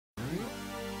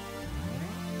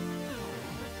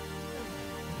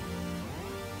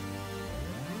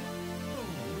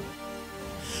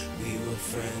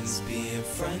friends being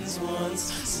friends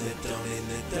once. Slipped on in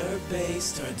the third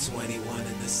base, turned 21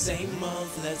 in the same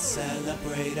month. Let's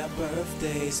celebrate our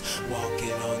birthdays.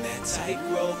 Walking on that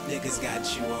tightrope, niggas got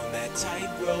you on that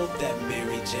tightrope. That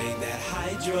Mary Jane, that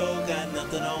hydro, got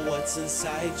nothing on what's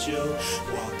inside you.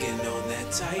 Walking on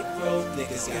that tightrope,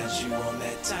 niggas got you on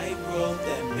that tightrope.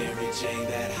 That Mary Jane,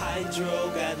 that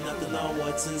hydro, got nothing on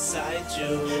what's inside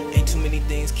you. Ain't too many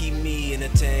things keep me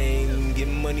entertained.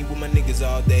 Getting money with my niggas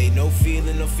all day. No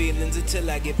feelings until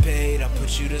I get paid. I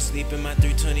put you to sleep in my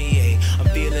 328. I'm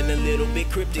feeling a little bit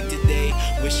cryptic today.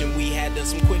 Wishing we had done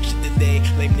some quick shit today.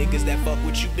 Lame niggas that fuck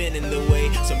with you been in the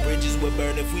way. Some bridges would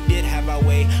burn if we did have our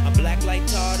way. I'm black like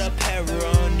tarred up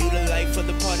heroin. You the light for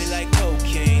the party like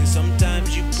cocaine.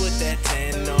 Sometimes you put that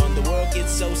tan on. The world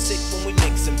gets so sick when we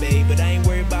mixin', babe. But I ain't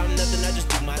worried about nothing, I just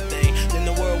do my thing. Then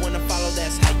the world wanna follow,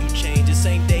 that's how you change. The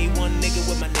same day one nigga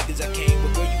with my niggas I came.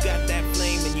 But girl, you got that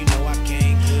flame and you know I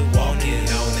can't. Walking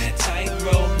on that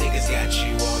tightrope, niggas got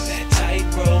you on that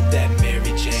tightrope. That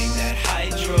Mary Jane, that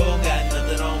hydro, got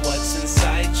nothing on what's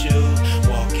inside you.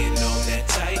 Walking on that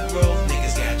tightrope,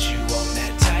 niggas got you on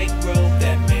that tightrope.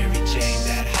 That Mary Jane,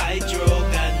 that hydro,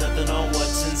 got nothing on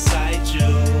what's inside you.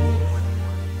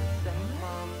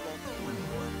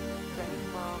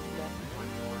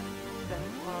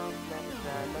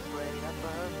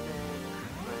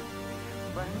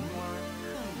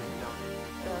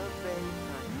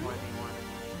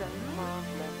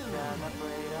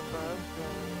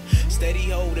 Steady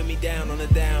holding me down on the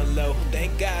down low.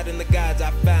 Thank God and the gods I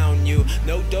found you.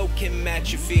 No dope can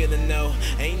match your feeling, no.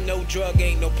 Ain't no drug,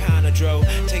 ain't no pound of dro.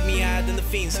 Take me higher than the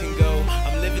fiends can go.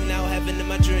 I'm living out heaven in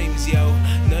my dreams, yo.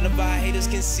 None of our haters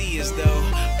can see us though.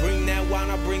 Bring that wine,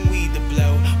 I'll bring weed to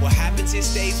blow. What happens here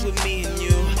stays with me and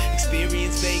you.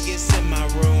 Experience Vegas in my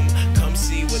room. Come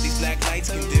see what these black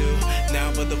lights can do.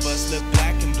 Now both of us look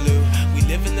black and blue. We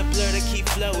live in the blur to keep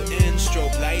floating.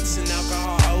 Strobe lights and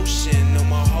alcohol ocean. No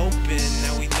more hoping,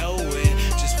 now we know it.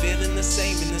 Just feeling the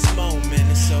same in this moment.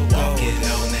 It's so walking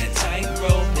on that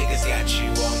tightrope, niggas got you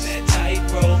on that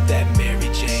tightrope. That Mary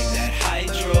Jane, that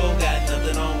hydro, got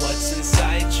nothing on what's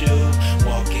inside you.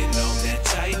 Walking on that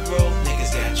tightrope,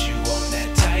 niggas got you on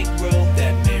that tightrope.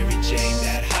 That Mary Jane,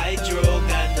 that hydro,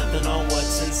 got nothing on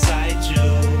what's inside you.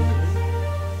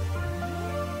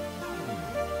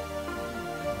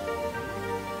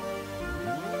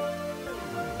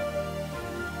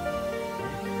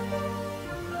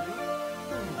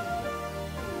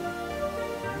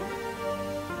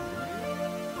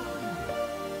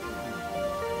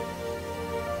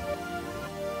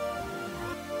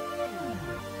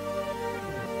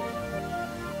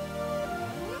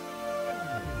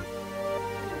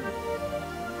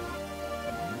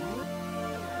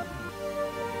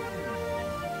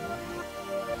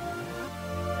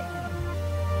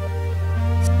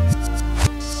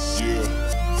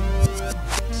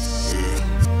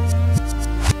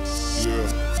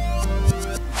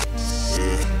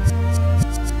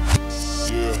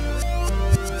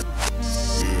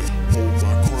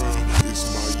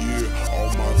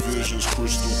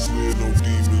 Crystal clear, no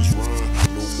demons run,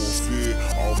 no more fear.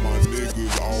 All my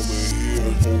niggas all in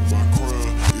here. Hold my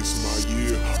crown, it's my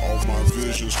year. All my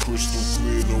visions crystal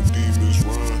clear, no demons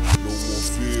run, no more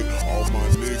fear. All my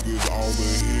niggas all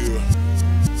in here.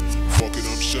 Fuck it,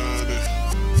 I'm shining.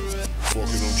 Fuck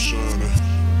it, I'm shining.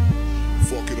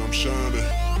 Fuck it, I'm shining.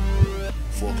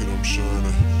 Fuck it, I'm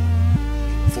shining.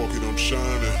 Fuck it, I'm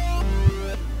shining.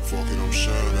 Fuck it, I'm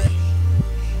shining.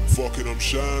 Fuck it, I'm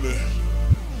shining.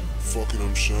 Fuck it,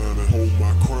 I'm shining. Hold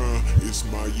my crown, it's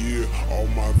my year. All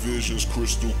my visions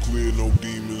crystal clear, no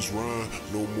demons run,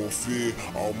 no more fear.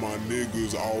 All my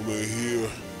niggas all in here.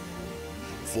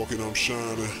 Fuck it, I'm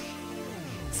shining.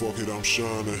 Fuck it, I'm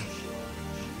shining.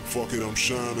 Fuck it, I'm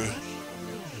shining.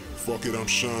 Fuck it, I'm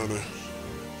shining.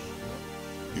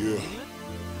 Yeah.